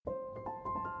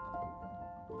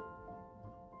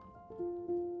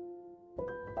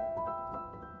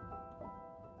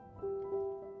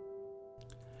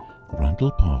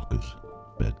Randall Parker's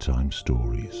Bedtime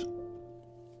Stories.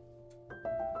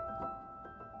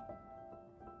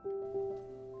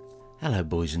 Hello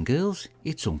boys and girls,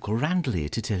 it's Uncle Randall here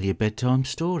to tell you a bedtime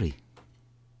story.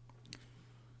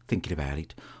 Thinking about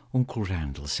it, Uncle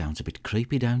Randall sounds a bit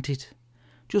creepy, don't it?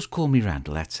 Just call me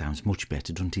Randall, that sounds much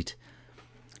better, doesn't it?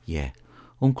 Yeah,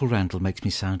 Uncle Randall makes me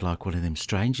sound like one of them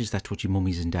strangers, that's what your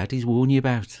mummies and daddies warn you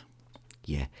about.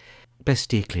 Yeah, best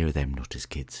steer clear of them nutters,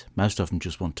 kids. Most of them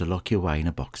just want to lock you away in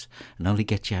a box and only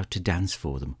get you out to dance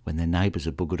for them when their neighbours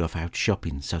are buggered off out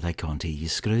shopping so they can't hear you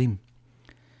scream.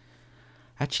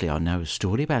 Actually, I know a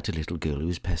story about a little girl who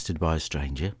was pestered by a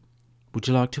stranger. Would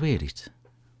you like to hear it?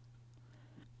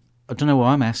 I don't know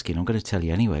why I'm asking, I'm going to tell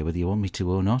you anyway, whether you want me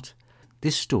to or not.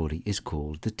 This story is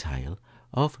called The Tale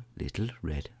of Little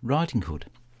Red Riding Hood.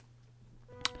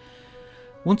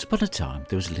 Once upon a time,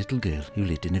 there was a little girl who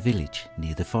lived in a village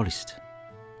near the forest.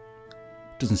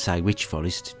 Doesn't say which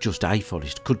forest, just a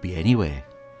forest, could be anywhere.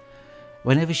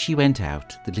 Whenever she went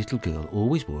out, the little girl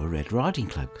always wore a red riding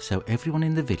cloak, so everyone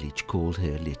in the village called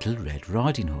her Little Red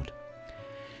Riding Hood,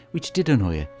 which did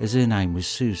annoy her as her name was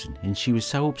Susan and she was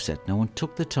so upset no one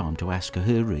took the time to ask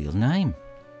her real name.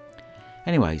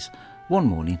 Anyways, one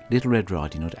morning Little Red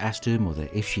Riding Hood asked her mother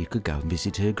if she could go and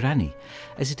visit her granny,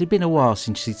 as it had been a while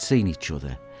since they'd seen each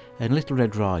other, and Little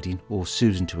Red Riding, or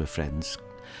Susan to her friends,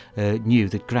 knew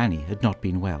that Granny had not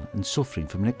been well and suffering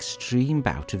from an extreme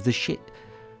bout of the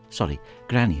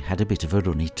Granny had a bit of a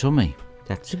runny tummy.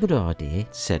 That's a good idea,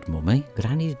 said Mummy.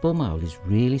 Granny's bumhole is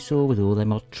really sore with all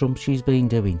them hot trumps she's been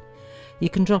doing. You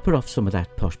can drop her off some of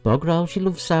that posh bog roll she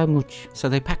loves so much. So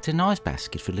they packed a nice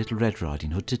basket for Little Red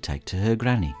Riding Hood to take to her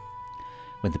granny.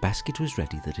 When the basket was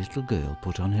ready, the little girl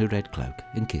put on her red cloak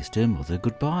and kissed her mother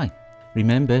goodbye.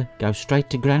 Remember, go straight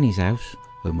to Granny's house,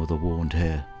 her mother warned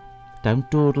her. Don't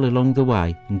dawdle along the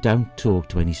way and don't talk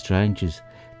to any strangers.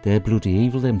 They're bloody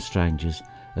evil, them strangers,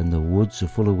 and the woods are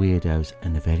full of weirdos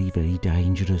and are very, very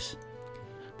dangerous.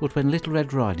 But when Little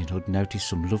Red Riding Hood noticed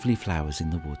some lovely flowers in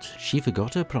the woods, she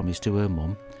forgot her promise to her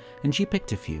mum, and she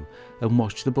picked a few and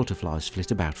watched the butterflies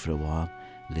flit about for a while,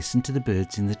 listened to the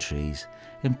birds in the trees,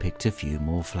 and picked a few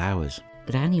more flowers.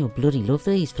 Granny will bloody love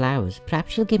these flowers.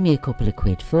 Perhaps she'll give me a couple of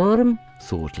quid for them,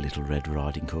 thought Little Red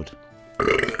Riding Hood.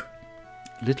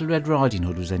 Little Red Riding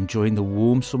Hood was enjoying the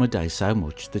warm summer day so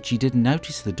much that she didn't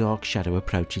notice the dark shadow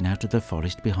approaching out of the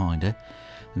forest behind her,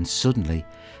 and suddenly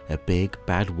a big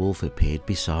bad wolf appeared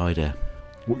beside her.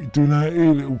 "What you doing out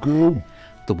here, little girl?"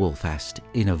 the wolf asked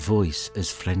in a voice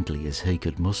as friendly as he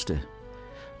could muster.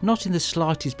 Not in the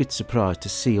slightest bit surprised to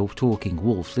see a talking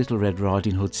wolf, Little Red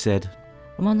Riding Hood said,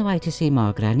 "I'm on the way to see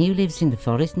my granny who lives in the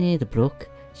forest near the brook.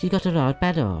 She's got a right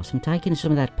bad arse. I'm taking some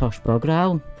of that posh bog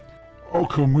roll." "I'll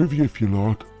come with you if you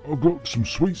like. I've got some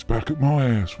sweets back at my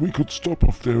house. We could stop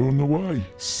off there on the way,"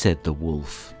 said the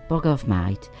wolf. "Bog off,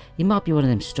 mate. You might be one of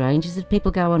them strangers that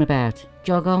people go on about.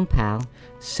 Jog on, pal,"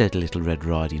 said Little Red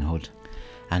Riding Hood.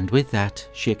 And with that,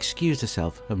 she excused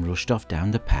herself and rushed off down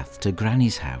the path to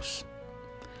Granny's house.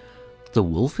 The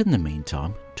wolf, in the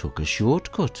meantime, took a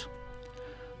shortcut.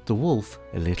 The wolf,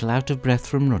 a little out of breath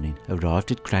from running,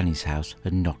 arrived at Granny's house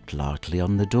and knocked lightly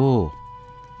on the door.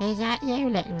 "Is that you,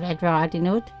 Little Red Riding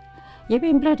Hood? You've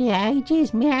been bloody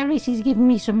ages. Me Alice is giving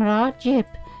me some hardship.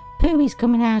 Poo is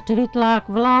coming out of it like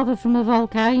lava from a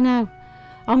volcano.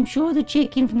 I'm sure the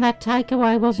chicken from that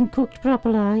takeaway wasn't cooked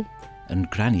properly." And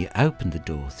Granny opened the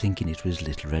door thinking it was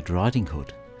Little Red Riding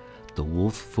Hood. The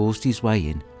wolf forced his way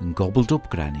in and gobbled up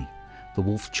Granny. The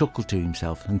wolf chuckled to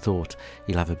himself and thought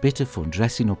he'll have a bit of fun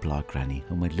dressing up like Granny,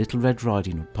 and when Little Red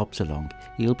Riding Hood pops along,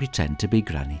 he'll pretend to be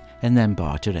Granny and then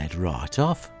bite her head right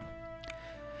off.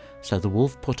 So the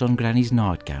wolf put on Granny's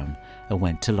nightgown and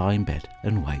went to lie in bed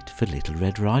and wait for Little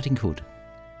Red Riding Hood.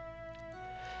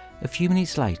 A few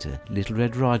minutes later, Little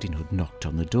Red Riding Hood knocked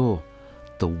on the door.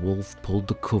 The wolf pulled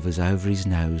the covers over his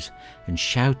nose and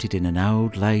shouted in an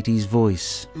old lady's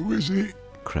voice. "Who is it?"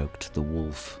 croaked the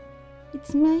wolf.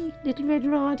 "It's me, Little Red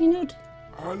Riding Hood."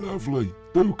 "Ah, lovely.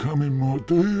 Do come in, my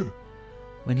dear."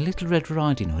 When Little Red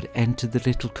Riding Hood entered the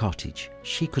little cottage,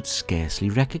 she could scarcely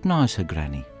recognise her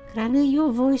granny. "Granny,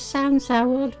 your voice sounds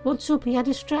so odd. What's up? You had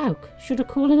a stroke? Should I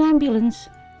call an ambulance?"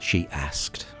 she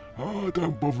asked. "Ah,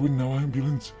 don't bother with no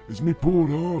ambulance. It's me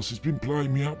poor arse has been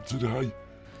playing me up today,"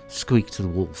 squeaked the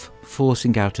wolf,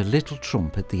 forcing out a little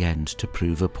trump at the end to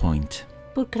prove a point.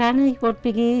 "But Granny, what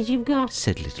big ears you've got,"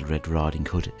 said Little Red Riding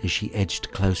Hood as she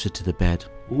edged closer to the bed.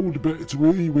 "All the better to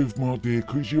hear you with, my dear,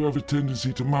 'cause you have a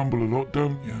tendency to mumble a lot,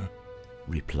 don't you?"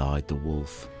 replied the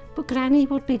wolf. "But Granny,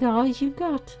 what big eyes you've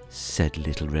got," said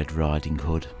Little Red Riding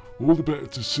Hood. All the better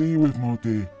to see you with, my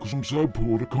dear, 'cause I'm so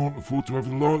poor I can't afford to have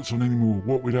the lights on anymore,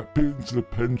 what with that bit into the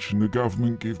pension the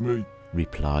government give me,"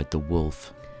 replied the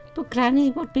wolf. But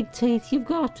Granny, what big teeth you've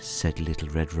got, said Little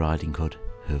Red Riding Hood,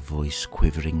 her voice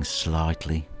quivering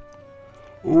slightly.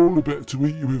 "All the better to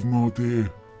eat you with, my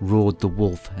dear," roared the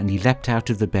wolf, and he leapt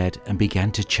out of the bed and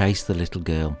began to chase the little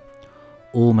girl.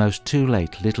 Almost too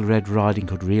late, Little Red Riding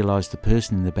Hood realised the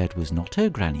person in the bed was not her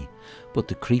granny, but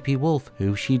the creepy wolf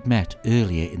who she'd met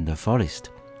earlier in the forest.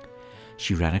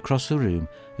 She ran across the room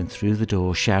and through the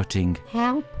door, shouting,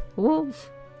 "Help, wolf!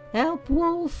 Help,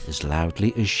 wolf!" as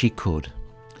loudly as she could.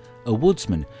 A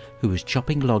woodsman who was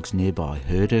chopping logs nearby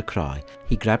heard her cry.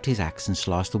 He grabbed his axe and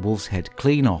sliced the wolf's head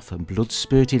clean off, and blood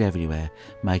spurted everywhere,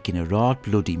 making a right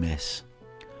bloody mess.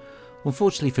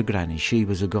 Unfortunately for Granny, she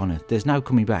was a goner. There's no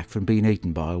coming back from being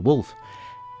eaten by a wolf,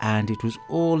 and it was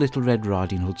all Little Red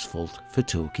Riding Hood's fault for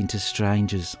talking to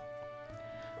strangers.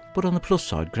 But on the plus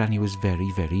side, Granny was very,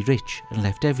 very rich and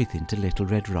left everything to Little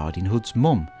Red Riding Hood's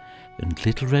mum, and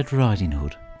Little Red Riding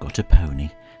Hood got a pony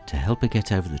to help her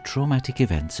get over the traumatic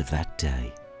events of that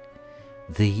day.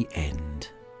 The end.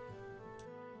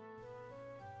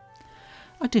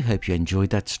 I do hope you enjoyed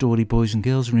that story, boys and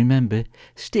girls, and remember,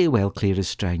 steer well clear of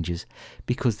strangers,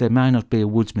 because there may not be a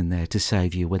woodsman there to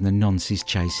save you when the nonce is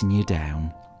chasing you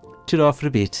down. Ta-ra for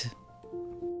a bit.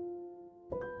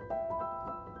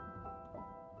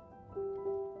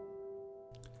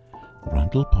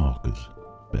 Randall Parker's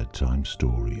Bedtime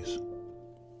Stories.